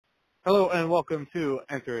Hello and welcome to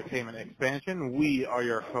Entertainment Expansion. We are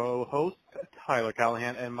your co-hosts, Tyler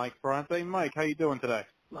Callahan and Mike Ferrante. Mike, how you doing today?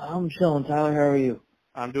 I'm chilling, Tyler. How are you?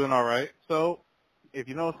 I'm doing all right. So, if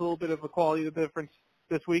you notice a little bit of a quality difference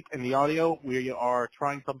this week in the audio, we are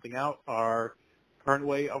trying something out. Our current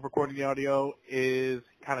way of recording the audio is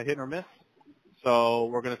kind of hit or miss. So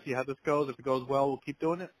we're going to see how this goes. If it goes well, we'll keep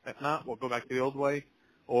doing it. If not, we'll go back to the old way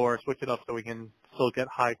or switch it up so we can still get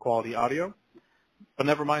high quality audio. But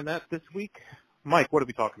never mind that. This week, Mike, what are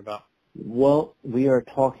we talking about? Well, we are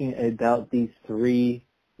talking about these three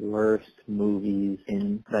worst movies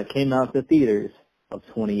that came out to theaters of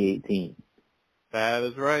 2018. That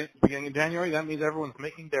is right. Beginning of January, that means everyone's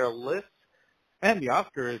making their list, and the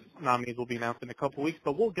Oscars nominees will be announced in a couple weeks,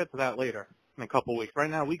 but we'll get to that later in a couple weeks. Right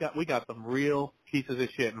now, we got some real pieces of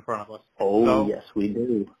shit in front of us. Oh, So, yes, we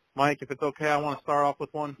do. Mike, if it's okay, I want to start off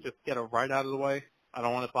with one. Just get it right out of the way. I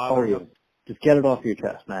don't want it Oh, bothering us. yeah. Just get it off your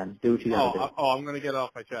chest, man. Do what you gotta do. I'm going to get it off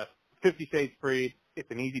my chest. 50 Shades Freed. It's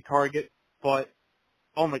an easy target, but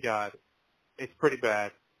oh my God, it's pretty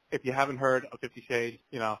bad. If you haven't heard of 50 Shades,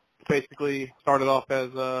 basically started off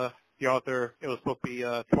as the author. It was supposed to be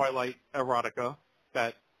Twilight erotica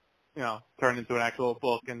that turned into an actual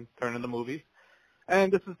book and turned into movies.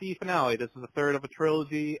 And this is the finale. This is the third of a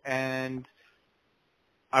trilogy, and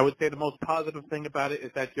I would say the most positive thing about it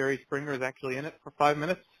is that Jerry Springer is actually in it for 5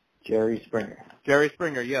 minutes. Jerry Springer. Jerry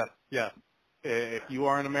Springer, yes, yes. If you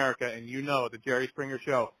are in America and you know the Jerry Springer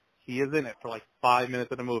show, he is in it for like 5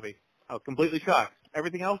 minutes of the movie. I was completely shocked.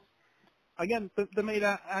 Everything else, again, the main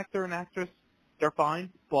actor and actress, they're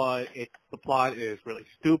fine, but the plot is really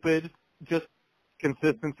stupid. Just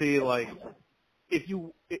consistency, like, this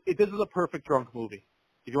is a perfect drunk movie.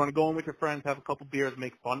 If you want to go in with your friends, have a couple beers,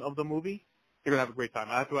 make fun of the movie, you're going to have a great time.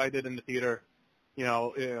 That's what I did in the theater.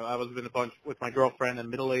 I was in a bunch with my girlfriend and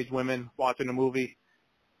middle-aged women watching the movie.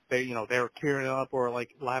 They were tearing up or like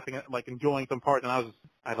laughing at, like enjoying some parts, and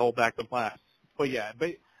I'd hold back some laughs. But yeah,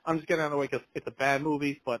 I'm just getting out of the way because it's a bad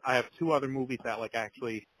movie. But I have two other movies that like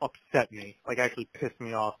actually upset me, like actually pissed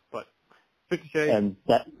me off. But 50 Shades, And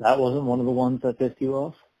that wasn't one of the ones that pissed you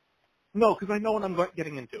off? no, because I know what I'm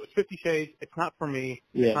getting into. It's 50 Shades. It's not for me.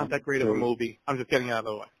 It's Yeah, not that great of a true. movie. I'm just getting out of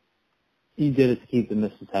the way. You did it to keep the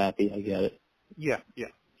missus happy. I get it. Yeah, yeah.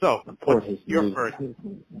 So, Poor what's his your movie. first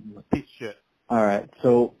piece of shit? All right,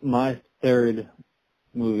 so my third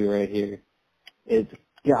movie right here, it's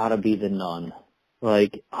gotta be The Nun.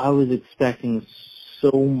 Like, I was expecting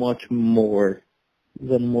so much more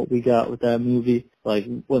than what we got with that movie. Like,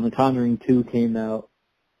 when The Conjuring 2 came out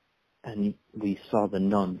and we saw The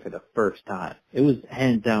Nun for the first time, it was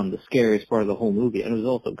hands down the scariest part of the whole movie, and it was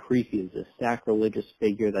also creepy as a sacrilegious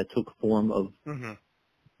figure that took form of, Hmm.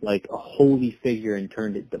 like, a holy figure and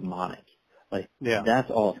turned it demonic. Like, Yeah. that's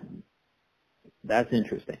awesome. That's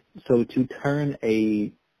interesting. So to turn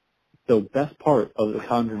the best part of The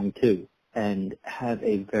Conjuring 2 and have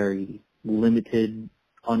a very limited,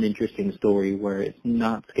 uninteresting story where it's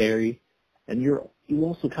not scary, and you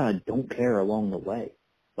also kind of don't care along the way.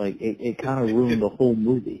 Like, it kind of ruined the whole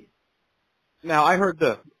movie. Now I heard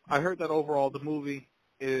this. I heard that overall the movie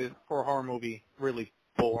is, for a horror movie, really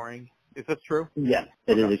boring. Is this true? Yes,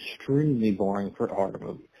 it Okay. is extremely boring for a horror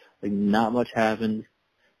movie. Like, not much happens,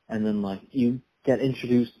 and then, like, you get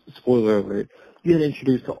introduced, spoiler alert, you get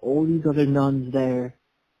introduced to all these other nuns there,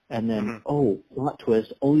 and then, Hmm. oh, plot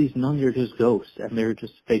twist, all these nuns are just ghosts, and they're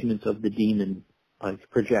just figments of the demon, like,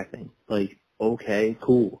 projecting. Like, okay,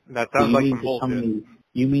 cool. That So sounds like some bullshit.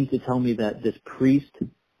 you mean to tell me that this priest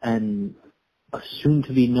and a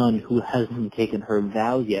soon-to-be nun who hasn't taken her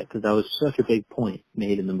vows yet, because that was such a big point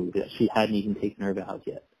made in the movie, that she hadn't even taken her vows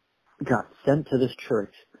yet, got sent to this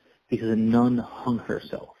church because a nun hung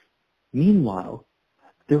herself. Meanwhile,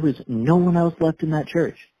 there was no one else left in that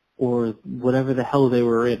church, or whatever the hell they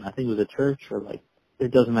were in. I think it was a church, or like,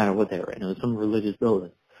 it doesn't matter what they were in. It was some religious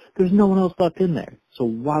building. There's no one else left in there. So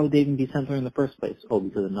why would they even be sent there in the first place? Oh,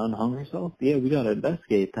 because a nun hung herself? Yeah, we gotta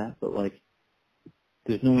investigate that, but like,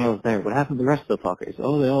 there's no one Yeah. else there. What happened to the rest of the fuckers?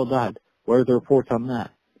 Oh, they all died. Where are the reports on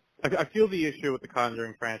that? I feel the issue with the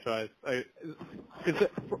Conjuring franchise.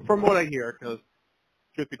 From what I hear, because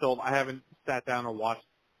truth be told, I haven't sat down and watched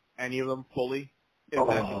any of them fully, is that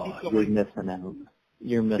Oh, you're missing out.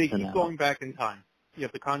 You're they missing keep out. going back in time. You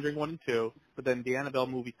have the Conjuring 1 and 2, but then the Annabelle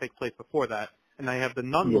movie takes place before that. And now you have the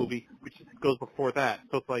Nun Yeah. movie, which goes before that.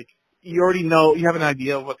 So it's like, you already know, you have an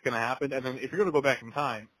idea of what's going to happen, and then if you're going to go back in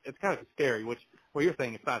time, it's kind of scary, which, what you're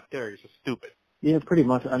saying, it's not scary, it's just stupid. Yeah, pretty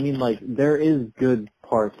much. I mean, like, there is good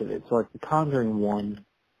parts of it. So, like, The Conjuring 1,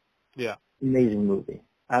 Yeah. amazing movie.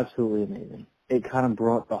 Absolutely amazing. It kind of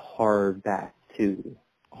brought the horror back to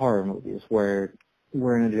horror movies where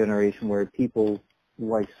we're in a generation where people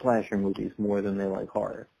like slasher movies more than they like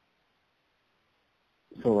horror.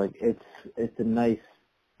 So like it's a nice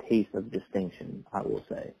taste of distinction, I will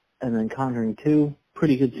say. And then Conjuring 2,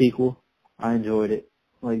 pretty good sequel. I enjoyed it.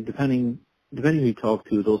 Like depending who you talk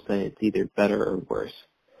to, they'll say it's either better or worse.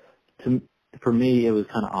 To For me, it was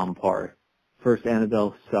kind of on par. First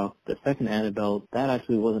Annabelle sucked. The second Annabelle, that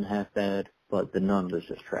actually wasn't half bad, but The Nun was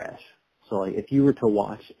just trash. So like if you were to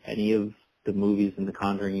watch any of the movies in the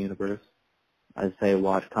Conjuring universe, I'd say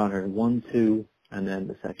watch Conjuring 1, 2, and then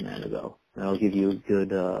the second Annabelle. That'll give you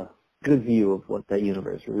a good view of what that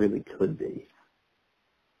universe really could be.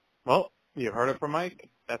 Well, you heard it from Mike.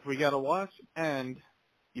 That's what we got to watch, and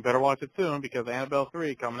you better watch it soon because Annabelle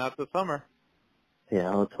 3 coming out this summer. Yeah,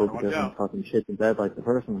 let's hope it Watch doesn't out. fucking shit the bed like the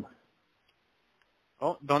first one.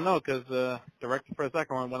 Well, don't know because director for the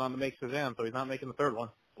second one went on to make Shazam, so he's not making the third one.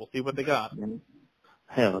 We'll see what they got. Yeah.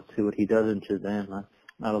 Hey, let's see what he does in Shazam.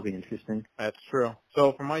 That'll be interesting. That's true.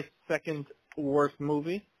 So for my second worst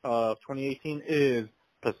movie of 2018 is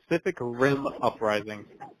Pacific Rim Uprising.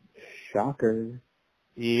 Shocker.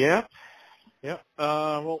 Yep. Yep.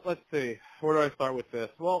 Well, let's see. Where do I start with this?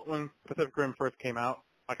 Well, when Pacific Rim first came out,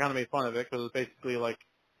 I kind of made fun of it because it was basically like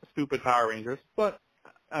stupid Power Rangers. But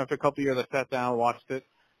after a couple of years, I sat down, watched it.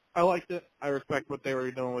 I liked it. I respect what they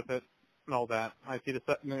were doing with it and all that. I see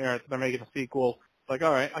they're making a sequel. It's like,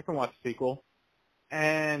 all right, I can watch the sequel.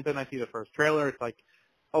 And then I see the first trailer. It's like,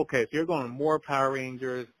 okay, so you're going more Power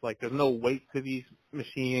Rangers. Like, there's no weight to these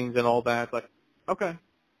machines and all that. It's like, okay,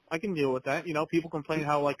 I can deal with that. You know, people complain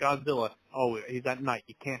how, like, Godzilla, oh, he's at night.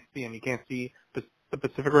 You can't see him. You can't see the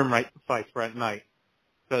Pacific Rim fights for at night.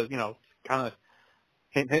 Because, you know, kind of,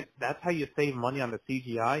 hint, hint, that's how you save money on the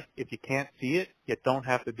CGI. If you can't see it, you don't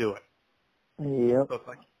have to do it. Yep. So it's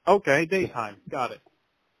like, okay, daytime. Got it.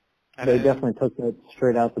 And They then, definitely took that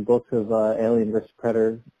straight out the books of Alien vs.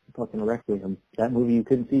 Predator, fucking Requiem. That movie you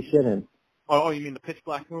couldn't see shit in. oh, you mean the Pitch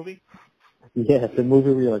Black movie? Yeah, the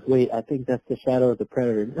movie where you're like, wait, I think that's the Shadow of the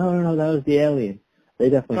Predator. No, that was the Alien. They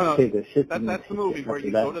definitely No, saved the shit from that that's the movie shit where after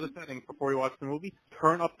you go that. to the settings before you watch the movie,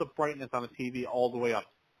 turn up the brightness on the TV all the way up.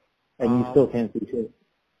 And you still can't see shit.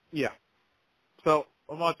 Yeah. So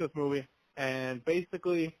I watched this movie, and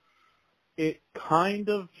basically it kind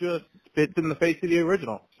of just spits in the face of the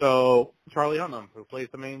original. So Charlie Hunnam, who plays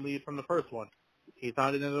the main lead from the first one, he's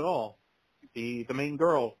not in it at all. The main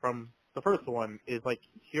girl from the first one is like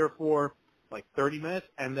here for like 30 minutes,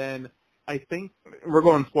 and then I think we're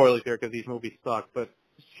going spoilers here because these movies suck, but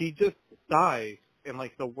she just dies in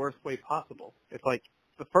like the worst way possible. It's like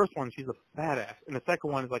the first one, she's a badass, and the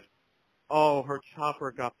second one is like, oh, her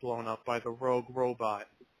chopper got blown up by the rogue robot,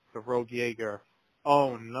 the rogue Jaeger.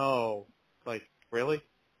 Oh no! Like really?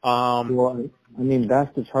 Well, I mean,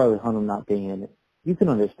 back to Charlie Hunnam not being in it. You can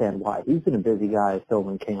understand why. He's been a busy guy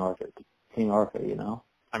filming King Arthur, you know?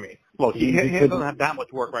 I mean, look, he doesn't have that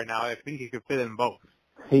much work right now. I think he could fit in both.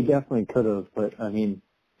 He definitely could have, but I mean,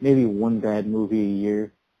 maybe one bad movie a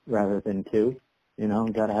year rather than two. You know,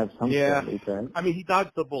 gotta have some standards, right? I mean, he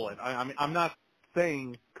dodged the bullet. I mean, I'm not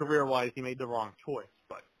saying career-wise he made the wrong choice,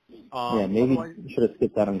 but Yeah, maybe otherwise, you should have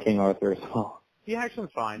skipped out on King Arthur as well. the action's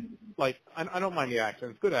fine. Like, I don't mind the action.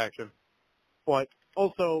 It's good action. But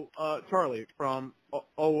also, Charlie from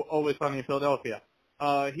Always Sunny in Philadelphia,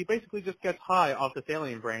 he basically just gets high off this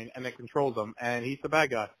alien brain and then controls them, and he's the bad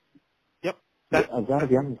guy. Yep. Yeah, I've got to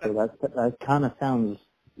be honest with you, that kind of sounds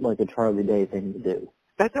like a Charlie Day thing to do.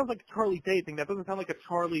 That sounds like a Charlie Day thing. That doesn't sound like a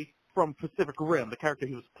Charlie from Pacific Rim, the character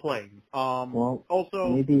he was playing. Well, Also,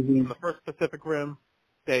 maybe from the first Pacific Rim,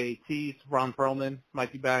 they teased Ron Perlman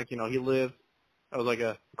might be back. You know, he lives. That was like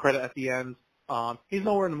a credit at the end. He's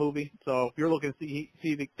nowhere in the movie, so if you're looking to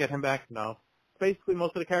see to get him back, no. Basically,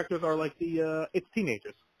 most of the characters are like it's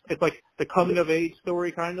teenagers. It's like the coming of age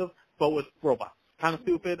story, kind of, but with robots. Kind of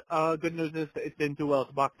stupid. Good news is it didn't do well at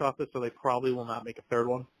the box office, so they probably will not make a third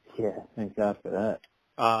one. Yeah, thank God for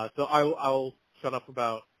that. So I'll shut up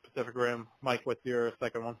about Pacific Rim. Mike, what's your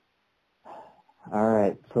second one? All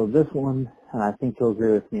right, so this one, and I think you'll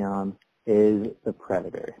agree with me on, is The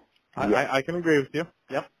Predator. I can agree with you.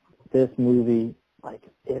 Yep. This movie, like,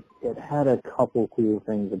 it had a couple cool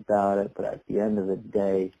things about it, but at the end of the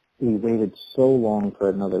day, we waited so long for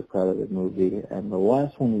another Predator movie, and the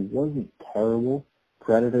last one wasn't terrible.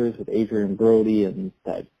 Predators with Adrian Brody and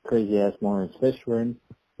that crazy-ass Lawrence Fishburne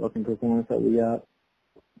looking performance that we got,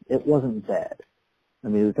 it wasn't bad. I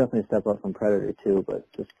mean, it was definitely a step up from Predator 2, but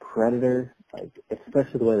this Predator, like,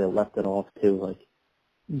 especially the way they left it off, too, like,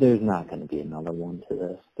 there's not going to be another one to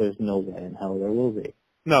this. There's no way in hell there will be.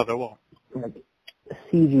 No, there won't. Like, the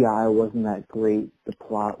CGI wasn't that great. The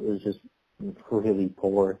plot was just really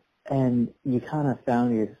poor. And you kind of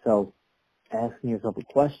found yourself asking yourself a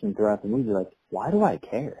question throughout the movie, like, why do I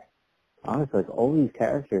care? Honestly, like, all these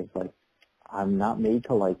characters, like, I'm not made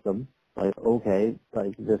to like them. Like, okay,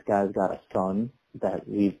 like, this guy's got a son that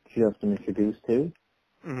we've just been introduced to,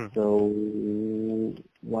 Hmm. so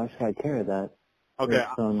why should I care that Okay, his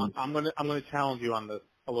son... I'm gonna challenge you on this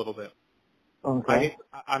a little bit. Okay.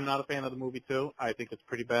 I'm not a fan of the movie too. I think it's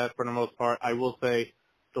pretty bad for the most part. I will say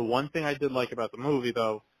the one thing I did like about the movie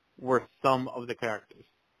though were some of the characters.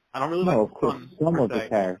 I don't really like No, the of course, son some per of the se.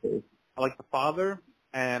 characters. I like the father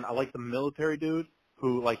and I like the military dude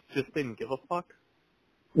who like just didn't give a fuck.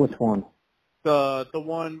 Which one? The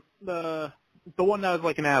one that was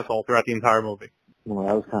like an asshole throughout the entire movie. Well,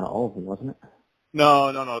 that was kind of awful, wasn't it?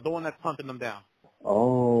 No, the one that's hunting them down.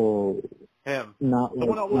 Oh, Him. not The one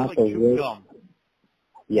like, that always not like the chewing real... gum.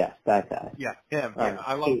 Yes, that guy. Yeah, him. Yeah, Alright,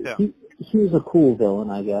 I so liked him. he was a cool villain,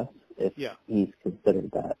 I guess, if Yeah, he's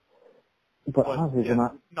considered that. But but honestly, yeah,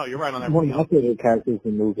 no, you're right on one everything of my else. favorite characters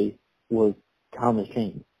in the movie was Thomas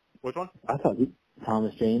Jane. Which one? I thought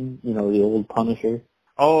Thomas Jane, you know, the old Punisher.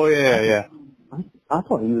 Oh I yeah, thought yeah. I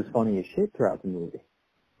thought he was funny as shit throughout the movie.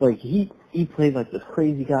 Like he played like this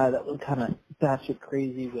crazy guy that was kind of batshit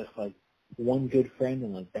crazy with like one good friend,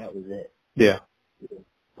 and like that was it. Yeah.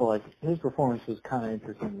 But like his performance was kind of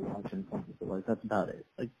interesting to watch and funny, but like that's about it.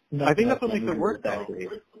 Like I nothing think else that's what in that makes it movie was work that though. great.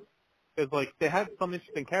 Is like they had some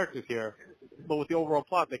interesting characters here, but with the overall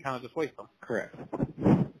plot, they kind of just waste them. Correct.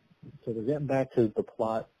 So we're getting back to the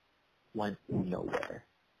plot went nowhere.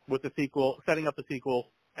 With the sequel, setting up the sequel,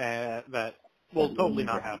 that will totally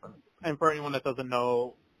not happen. And for anyone that doesn't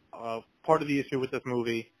know, part of the issue with this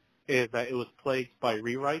movie is that it was plagued by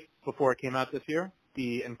rewrites before it came out this year.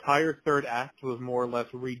 The entire third act was more or less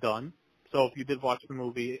redone. So if you did watch the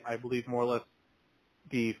movie, I believe more or less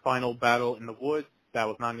the final battle in the woods, that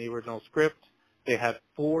was not in the original script. They had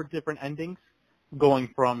 4 different endings, going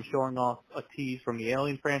from showing off a tease from the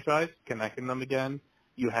Alien franchise, connecting them again.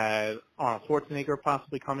 You had Arnold Schwarzenegger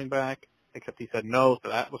possibly coming back, except he said no, so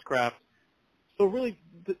that was scrapped. So really,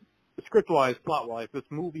 script-wise, plot-wise, this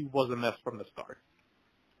movie was a mess from the start.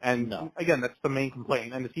 And No. again, that's the main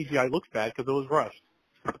complaint. And the CGI looks bad because it was rushed.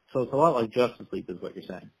 So it's a lot like Justice League is what you're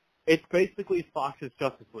saying. It's basically Fox's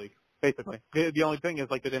Justice League, basically. The only thing is,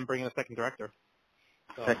 like, they didn't bring in a second director.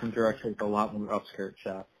 So. Second direction is a lot more upskirt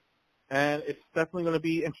shot. And it's definitely going to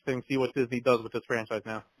be interesting to see what Disney does with this franchise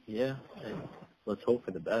now. Yeah. Let's hope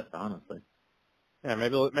for the best, honestly. Yeah,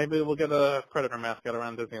 maybe we'll get a Predator mascot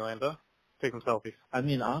around Disneyland, take some selfies. I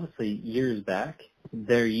mean, honestly, years back,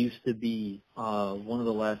 there used to be, one of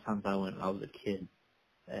the last times I went, I was a kid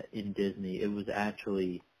in Disney. It was a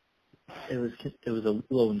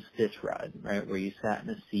Lilo and Stitch ride, right? Where you sat in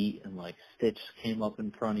a seat and like Stitch came up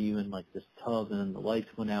in front of you in like this tub and then the lights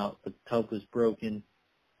went out, the tub was broken,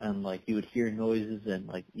 and like you would hear noises and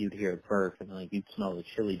like you'd hear a burp and like you'd smell the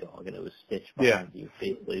chili dog and it was Stitch behind you.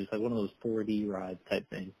 Basically, it was like one of those 4D ride type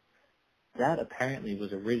things. That apparently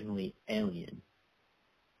was originally Alien.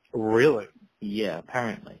 Really? Yeah,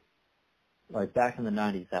 apparently. Like back in the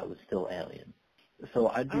 90s, that was still Alien. So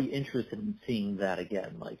I'd be interested in seeing that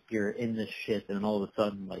again. Like you're in this ship and all of a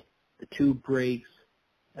sudden like the tube breaks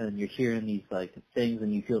and you're hearing these like things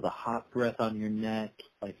and you feel the hot breath on your neck.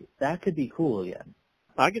 Like that could be cool again.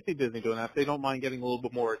 I could see Disney doing that. If they don't mind getting a little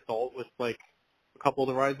bit more adult with, like, a couple of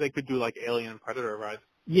the rides, they could do, like, Alien and Predator rides.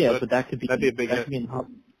 Yeah, but that could be that'd be a big hit.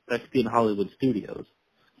 That could be in Hollywood studios.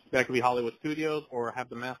 That could be Hollywood Studios, or have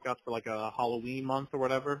the mascots for, like, a Halloween month or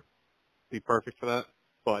whatever. Be perfect for that.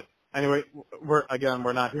 But anyway, we're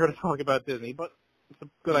not here to talk about Disney, but it's a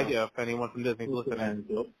good idea if anyone from Disney's listening.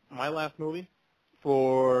 So my last movie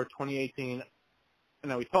for 2018,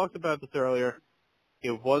 and we talked about this earlier,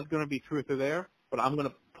 it was going to be Truth or Dare, but I'm going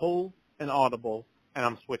to pull an audible, and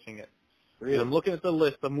I'm switching it. Really? I'm looking at the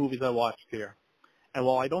list of movies I watched here, and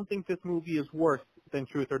while I don't think this movie is worse than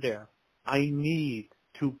Truth or Dare, I need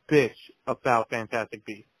to bitch about Fantastic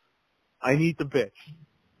Beasts. I need to bitch.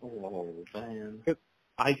 Oh, man.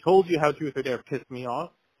 I told you how Truth or Dare pissed me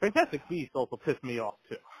off. Fantastic Beasts also pissed me off,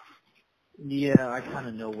 too. Yeah, I kind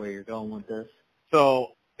of know where you're going with this.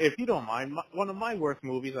 So, if you don't mind, one of my worst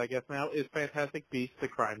movies, I guess now, is Fantastic Beasts: The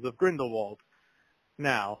Crimes of Grindelwald.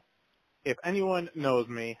 Now, if anyone knows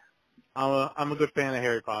me, I'm a good fan of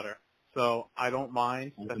Harry Potter, so I don't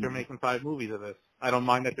mind that they're making 5 movies of this. I don't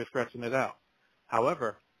mind that they're stretching it out.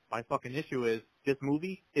 However, my fucking issue is this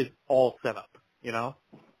movie is all set up, you know?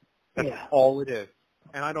 That's all it is.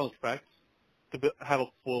 And I don't expect to have a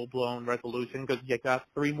full-blown resolution because you got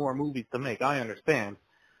 3 more movies to make. I understand.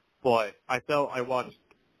 But I felt I watched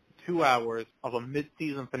 2 hours of a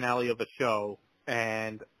mid-season finale of a show,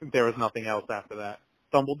 and there was nothing else after that.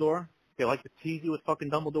 Dumbledore. They like to tease you with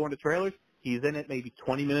fucking Dumbledore in the trailers. He's in it maybe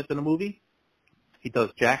 20 minutes in the movie. He does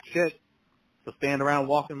jack shit. He'll stand around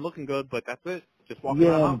walking, looking good, but that's it. Just walking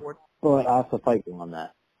around Hogwarts. But I have to fight you on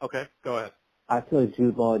that. Okay, go ahead. I feel like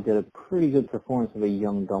Jude Law did a pretty good performance of a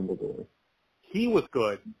young Dumbledore. He was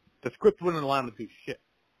good. The script wouldn't allow him to do shit.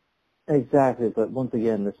 Exactly, but once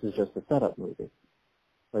again, this is just a setup movie.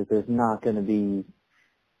 Like, there's not going to be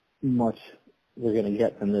much we're going to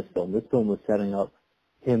get from this film. This film was setting up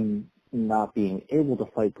him not being able to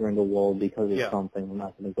fight Grindelwald because of something. I'm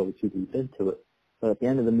not going to go too deep into it. But at the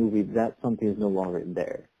end of the movie, that something is no longer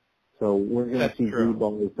there. So we're going to see Jude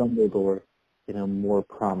Law as Dumbledore in a more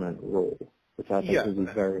prominent role, which I think would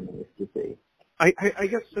be very nice to see. I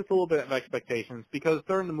guess just a little bit of expectations, because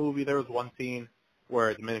during the movie there was one scene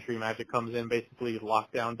where the Ministry of Magic comes in, basically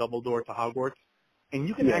locked down Dumbledore to Hogwarts, and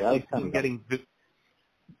you can actually see him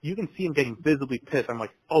getting visibly pissed. I'm like,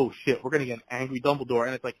 oh shit, we're gonna get an angry Dumbledore,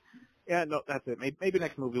 and it's like, yeah, no, that's it. Maybe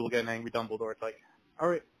next movie we'll get an angry Dumbledore. It's like, all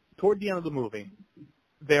right, toward the end of the movie,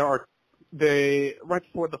 right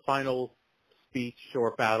before the final speech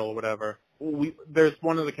or battle or whatever, there's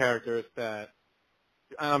one of the characters that.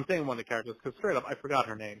 And I'm saying one of the characters because straight up I forgot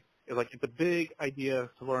her name. It's a big idea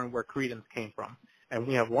to learn where Credence came from, and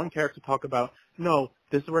we have one character talk about, no,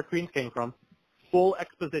 this is where Credence came from, full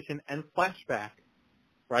exposition and flashback,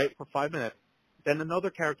 right, for 5 minutes. Then another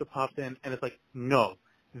character pops in and it's like, no,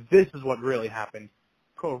 this is what really happened.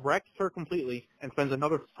 Corrects her completely and spends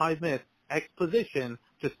another 5 minutes exposition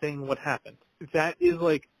just saying what happened. That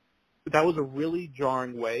was a really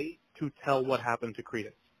jarring way to tell what happened to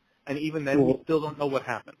Credence. And even then, we still don't know what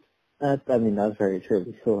happened. That's very true.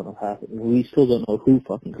 We still don't know what happened. We still don't know who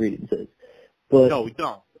fucking Credence is. But, no, we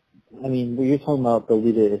don't. I mean, you're talking about the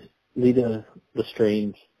Lita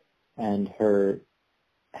Lestrange and her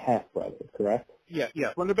half-brother, correct? Yeah.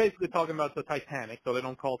 When they're basically talking about the Titanic, so they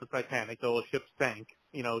don't call it the Titanic, so a ship sank,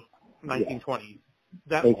 1920s.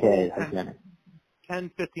 That whole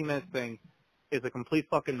 10, 15 minute thing is a complete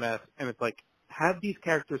fucking mess, and it's like, have these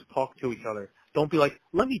characters talk to each other. Don't be like,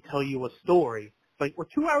 let me tell you a story. It's like, we're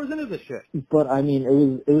 2 hours into this shit. But, I mean,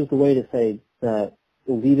 it was the way to say that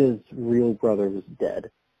Lita's real brother was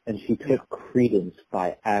dead, and she took Credence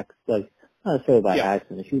by not necessarily by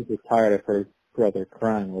accident. She was just tired of her brother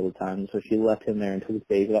crying all the time, so she left him there and took a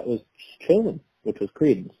baby that was chilling, which was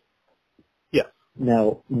Credence. Yeah.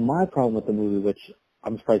 Now, my problem with the movie, which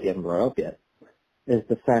I'm surprised you haven't brought up yet, is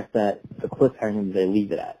the fact that the cliffhanger they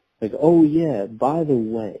leave it at. Like, oh yeah, by the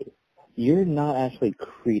way, you're not actually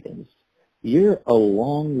Credence. You're a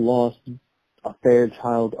long-lost affair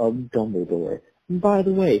child of Dumbledore. And by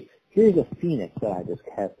the way, here's a phoenix that I just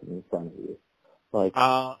cast in front of you. Like,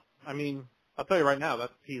 I mean, I'll tell you right now,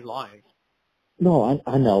 he's lying. No,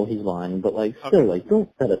 I know he's lying, but still, don't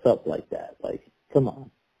set us up like that. Like, come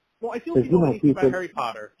on. Well, I feel if you know anything about Harry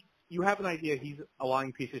Potter, you have an idea he's a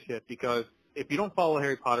lying piece of shit, because if you don't follow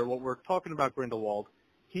Harry Potter, what we're talking about Grindelwald,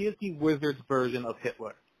 he is the wizard's version of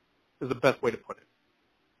Hitler, is the best way to put it.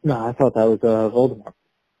 No, I thought that was Voldemort.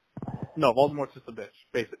 No, Voldemort's just a bitch,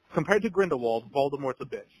 basically. Compared to Grindelwald, Voldemort's a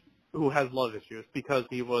bitch who has love issues because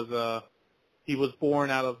he was born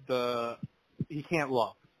out of he can't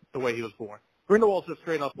love the way he was born. Grindelwald's just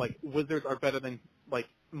straight up like, wizards are better than like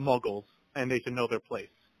muggles and they should know their place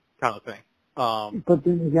kind of thing. But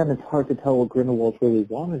then again, it's hard to tell what Grindelwald really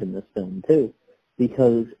wanted in this film too,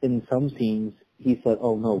 because in some scenes he said,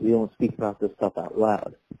 "Oh no, we don't speak about this stuff out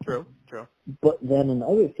loud." True. But then in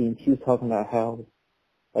other scenes, he was talking about how,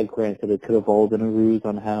 like, granted, it could have all been a ruse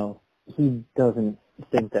on how he doesn't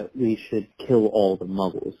think that we should kill all the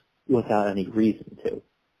Muggles without any reason to.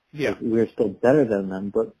 Yeah. Like, we're still better than them,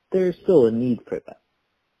 but there's still a need for them.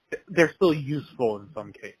 They're still useful in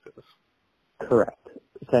some cases. Correct.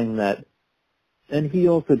 Saying that, and he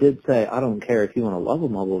also did say, I don't care if you want to love a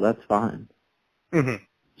Muggle, that's fine. Mm-hmm.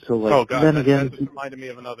 So, like, oh, God, then again... That reminded me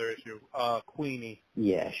of another issue. Queenie.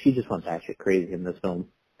 Yeah, she just went batshit crazy in this film.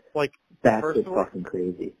 Like, batshit fucking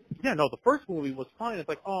crazy. Yeah, no, the first movie was fine. It's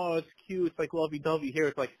like, oh, it's cute. It's like lovey-dovey. Here,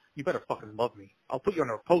 it's like, you better fucking love me. I'll put you on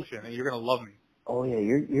a potion, and you're going to love me. Oh, yeah,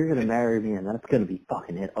 you're going to marry me, and that's going to be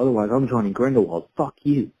fucking it. Otherwise, I'm joining Grindelwald. Fuck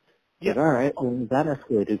you. Yeah. Like, all right, well, that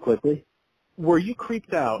escalated quickly. Were you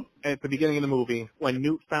creeped out at the beginning of the movie when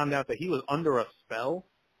Newt found out that he was under a spell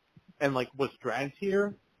and, like, was dragged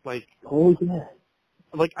here? Like, oh, yeah.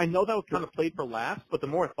 Like, I know that was kind of played for laughs, but the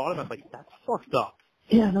more I thought about it, like, that's fucked up.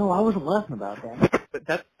 Yeah, no, I wasn't laughing about that. But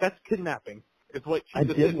that's kidnapping. It's what she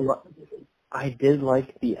did. I did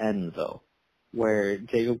like the end, though, where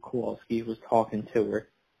Jacob Kowalski was talking to her,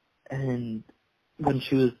 and when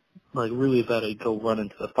she was, like, really about to go run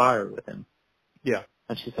into the fire with him. Yeah.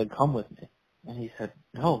 And she said, come with me. And he said,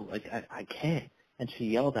 no, like, I can't. And she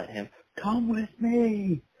yelled at him, come with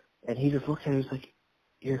me. And he just looked at her and was like,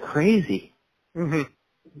 you're crazy. Hmm.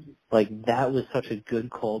 Like, that was such a good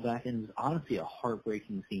callback, and it was honestly a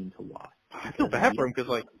heartbreaking scene to watch. I feel Because, bad for him because,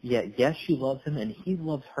 like, yeah, yes, she loves him, and he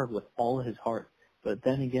loves her with all his heart. But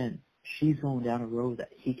then again, she's going down a road that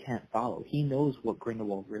he can't follow. He knows what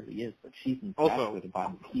Grindelwald really is, but she's also, infatuated by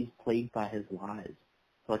him. He's plagued by his lies.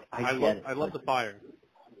 So, like, I I get it. love Like, the fire.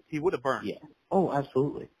 He would have burned yeah. Oh,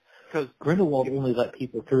 absolutely. because, Grindelwald only let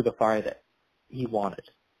people through the fire that he wanted.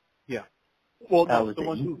 yeah. Well, That no, was the it.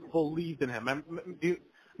 ones who believed in him. Do you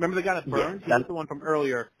remember the guy that Yeah, burned? He was the one from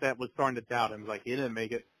earlier that was starting to doubt him. Like, he didn't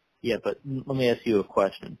make it. yeah, but let me ask you a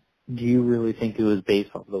question. Do you really think it was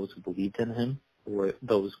based off those who believed in him, or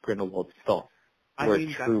those Grindelwald thought I were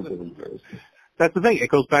mean, true believers? that's the thing. It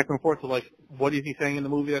goes back and forth to, like, what is he saying in the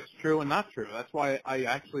movie that's true and not true? That's why I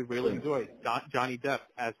actually really enjoyed Johnny Depp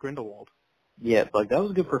as Grindelwald. Yeah, like, that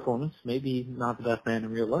was a good performance. Maybe not the best man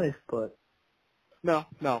in real life, but No,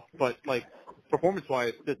 but, like,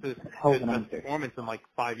 performance-wise, this is hell of his an best actor. performance in, like,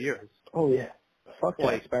 5 years. Oh, yeah. Fuck Jack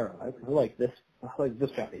Like, Sparrow. I like this. I like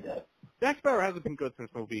this Johnny Depp. Jack Sparrow hasn't been good since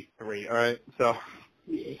movie 3, alright? So,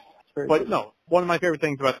 Yeah, it's very but good. no, one of my favorite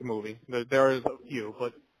things about the movie, there is a few,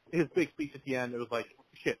 but his big speech at the end, it was like,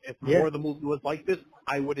 shit, if Yeah, more of the movie was like this,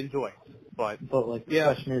 I would enjoy it. But, but like the yeah,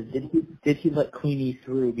 question is, did he let Queenie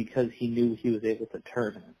through because he knew he was able to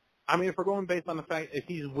turn him? I mean, if we're going based on the fact if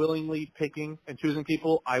he's willingly picking and choosing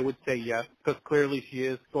people, I would say yes, because clearly she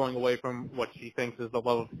is going away from what she thinks is the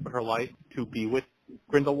love of her life to be with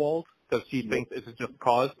Grindelwald, because she Yep. thinks it's just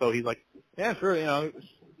cause. So he's like, yeah, sure,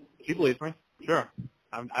 she believes me, sure.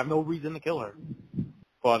 I have no reason to kill her.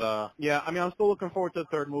 But yeah, I mean, I'm still looking forward to the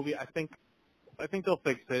third movie. I think they'll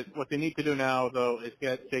fix it. What they need to do now, though, is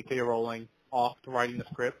get J.K. Rowling off to writing the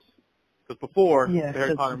scripts, because before Yeah, the Harry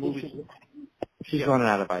because Potter movies, she's yeah. running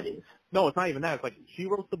out of ideas. No, it's not even that. It's like she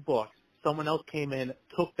wrote the book. Someone else came in,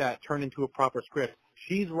 took that, turned into a proper script.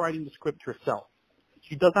 She's writing the script herself.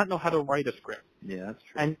 She does not know how to write a script. Yeah, that's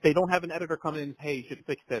true. And they don't have an editor come in and, hey, you should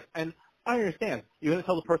fix this. And I understand. You're going to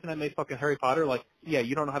tell the person that made fucking Harry Potter, like, yeah,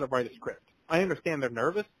 you don't know how to write a script. I understand they're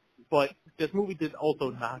nervous, but this movie did also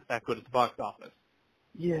not that good at the box office.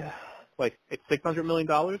 Yeah. Like, it's $600 million,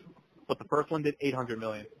 dollars, but the first one did $800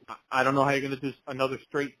 million. I don't know how you're going to do another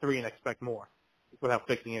straight 3 and expect more without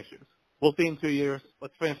fixing issues. We'll see in 2 years.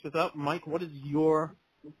 Let's finish this up. Mike, what is your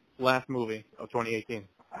last movie of 2018?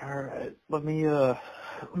 All right. Let me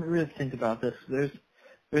really think about this. There's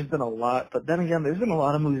been a lot, but then again, there's been a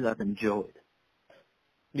lot of movies I've enjoyed.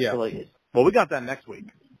 Yeah. So like, Well, we got that next week.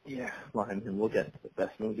 yeah, well, I mean, we'll get to the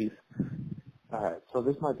best movies. All right. So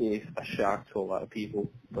this might be a shock to a lot of people,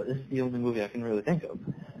 but this is the only movie I can really think of.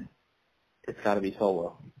 It's got to be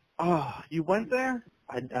Solo. Oh, you went there?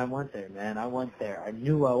 I went there, man. I went there. I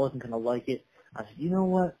knew I wasn't gonna like it. I said, you know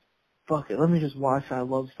what? Fuck it. Let me just watch. I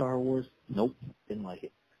love Star Wars. Nope, didn't like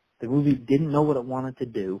it. The movie didn't know what it wanted to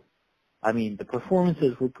do. I mean, the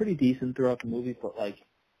performances were pretty decent throughout the movie, but like,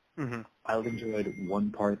 Mm-hmm. I enjoyed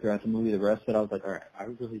one part throughout the movie. The rest of it, I was like, all right, I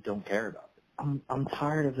really don't care about it. I'm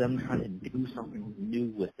tired of them trying to do something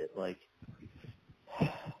new with it. Like, I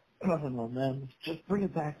don't know, man. Just bring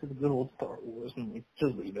it back to the good old Star Wars and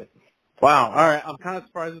just leave it. Wow. All right. I'm kind of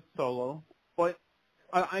surprised it's Solo, but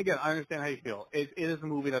again, I understand how you feel. It is a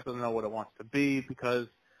movie that doesn't know what it wants to be because,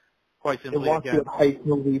 quite It simply, wants to be again, a heist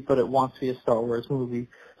movie, but it wants to be a Star Wars movie,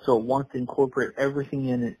 so it wants to incorporate everything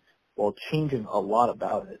in it while changing a lot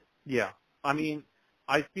about it. yeah. I mean,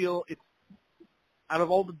 I feel it's out of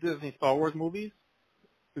all the Disney Star Wars movies,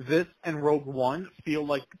 this and Rogue One feel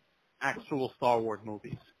like actual Star Wars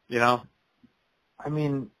movies. You know, I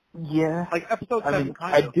mean, yeah. like Episode I 7 mean,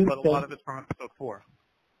 kind I of, do but a lot think, of it's from Episode 4.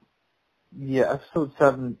 yeah, Episode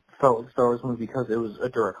 7 felt like Star Wars movie because it was a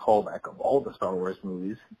direct callback of all the Star Wars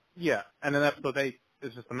movies. Yeah, and then Episode 8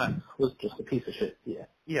 is just a mess. It was just a piece of shit, yeah.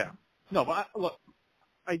 Yeah. No, but look,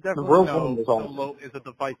 I The definitely Rogue One know was awesome. Solo is a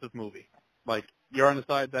divisive movie. Like, you're on the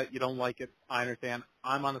side that you don't like it. I understand.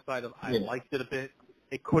 I'm on the side of I Yeah. liked it a bit.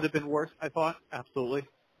 It could have been worse, I thought. Absolutely.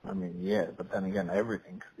 I mean, yeah, but then again,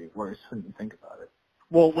 everything could be worse when you think about it.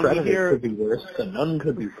 Well, when we Predator hear, could be worse. The Nun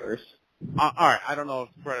could be worse. all right, I don't know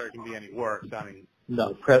if Predator can be any worse. I mean,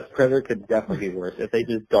 No, Predator could definitely be worse. If they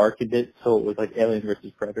just darkened it so it was like Alien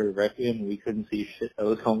versus Predator Requiem and we couldn't see shit that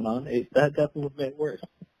was going on, that definitely would make it worse.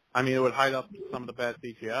 it would hide up some of the bad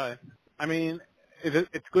CGI. I mean,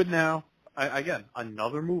 it's good now. Again,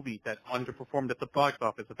 another movie that underperformed at the box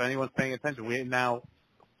office. If anyone's paying attention, we have now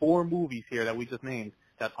 4 movies here that we just named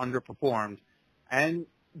that underperformed. And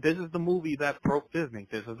this is the movie that broke Disney.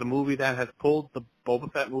 This is the movie that has pulled the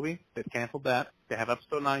Boba Fett movie. They've canceled that. They have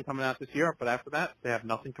Episode 9 coming out this year, but after that, they have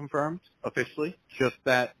nothing confirmed officially. Just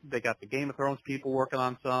that they got the Game of Thrones people working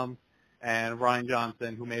on some, and Ryan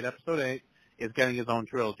Johnson, who made Episode 8, is getting his own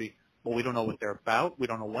trilogy. But we don't know what they're about. We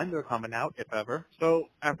don't know when they're coming out, if ever. So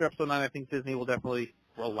after Episode 9, I think Disney will definitely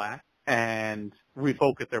relax and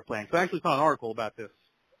refocus their plans. So I actually saw an article about this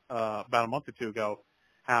about a month or two ago,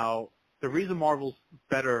 how the reason Marvel's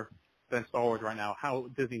better than Star Wars right now, how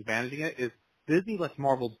Disney's managing it, is Disney lets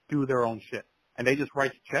Marvel do their own shit. And they just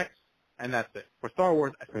write checks, and that's it. For Star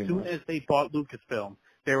Wars, as soon as they bought Lucasfilm,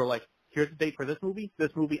 they were like, here's the date for this movie,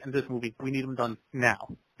 and this movie. We need them done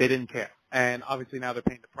now. They didn't care. And obviously now they're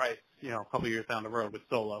paying the price, a couple of years down the road with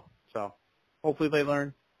Solo. So hopefully they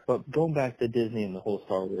learn. But going back to Disney and the whole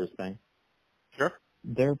Star Wars thing, Sure.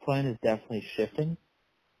 Their plan is definitely shifting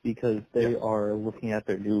because they are looking at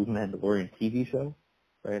their new Mandalorian TV show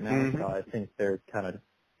right now. Mm-hmm. So I think they're kind of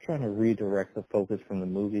trying to redirect the focus from the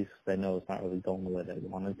movies because they know it's not really going the way they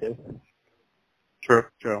wanted to.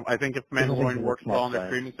 True. I think if Mandalorian works well on their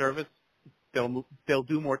streaming service, they'll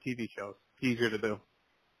do more TV shows. Easier to do.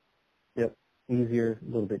 Yep. Easier, a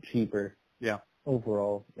little bit cheaper. Yeah.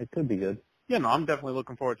 Overall, it could be good. Yeah, no, I'm definitely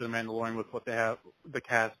looking forward to The Mandalorian with what they have, the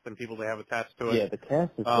cast and people they have attached to it. Yeah, the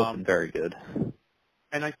cast is looking very good.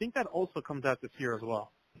 And I think that also comes out this year as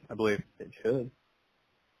well, I believe. It should.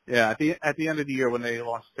 Yeah, at the end of the year when they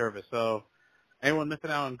launch service. So anyone missing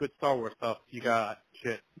out on good Star Wars stuff, you got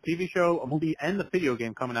TV show, a movie, and the video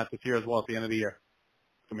game coming out this year as well at the end of the year.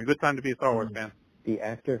 It's going to be a good time to be a Star Wars fan. The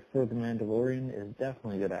actor for The Mandalorian is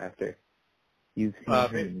definitely a good actor. You've seen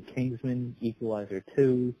him in Kingsman, Equalizer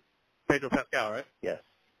 2. Pedro Pascal, right? Yes.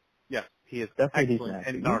 Yes, he is definitely excellent.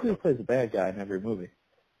 And he usually plays a bad guy in every movie.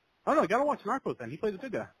 Oh, no, you got to watch Narcos then. He plays a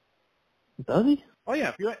good guy. Does he? Oh, yeah.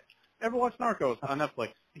 If you ever watch Narcos on Netflix,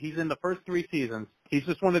 he's in the first 3 seasons. He's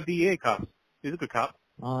just one of the DEA cops. He's a good cop.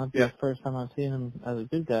 That'd be the first time I've seen him as a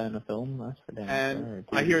good guy in a film. That's for damn sure. And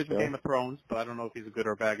I hear he's in Game of Thrones, but I don't know if he's a good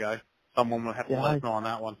or a bad guy. Someone will have to let us know on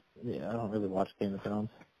that one. Yeah, I don't really watch Game of Thrones.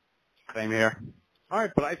 Same here. All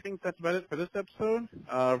right, but I think that's about it for this episode.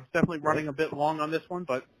 Definitely running a bit long on this one,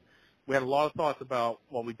 but we had a lot of thoughts about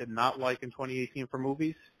what we did not like in 2018 for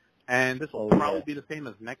movies. And this will probably be the same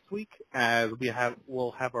as next week, as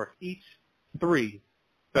we'll have our each 3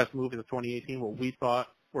 best movies of 2018, what we thought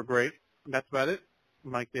were great. And that's about it.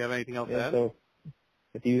 Mike, do you have anything else to add? So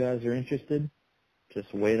if you guys are interested,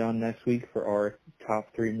 just wait on next week for our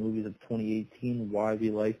top 3 movies of 2018, why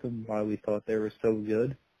we liked them, why we thought they were so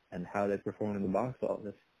good, and how they performed in the box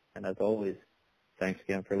office. And as always, thanks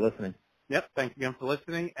again for listening. Yep, thanks again for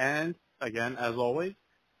listening. And again, as always,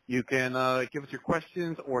 you can give us your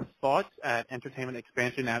questions or thoughts at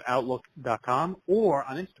entertainmentexpansion@outlook.com or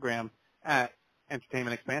on Instagram at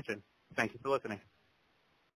entertainmentexpansion. Thank you for listening.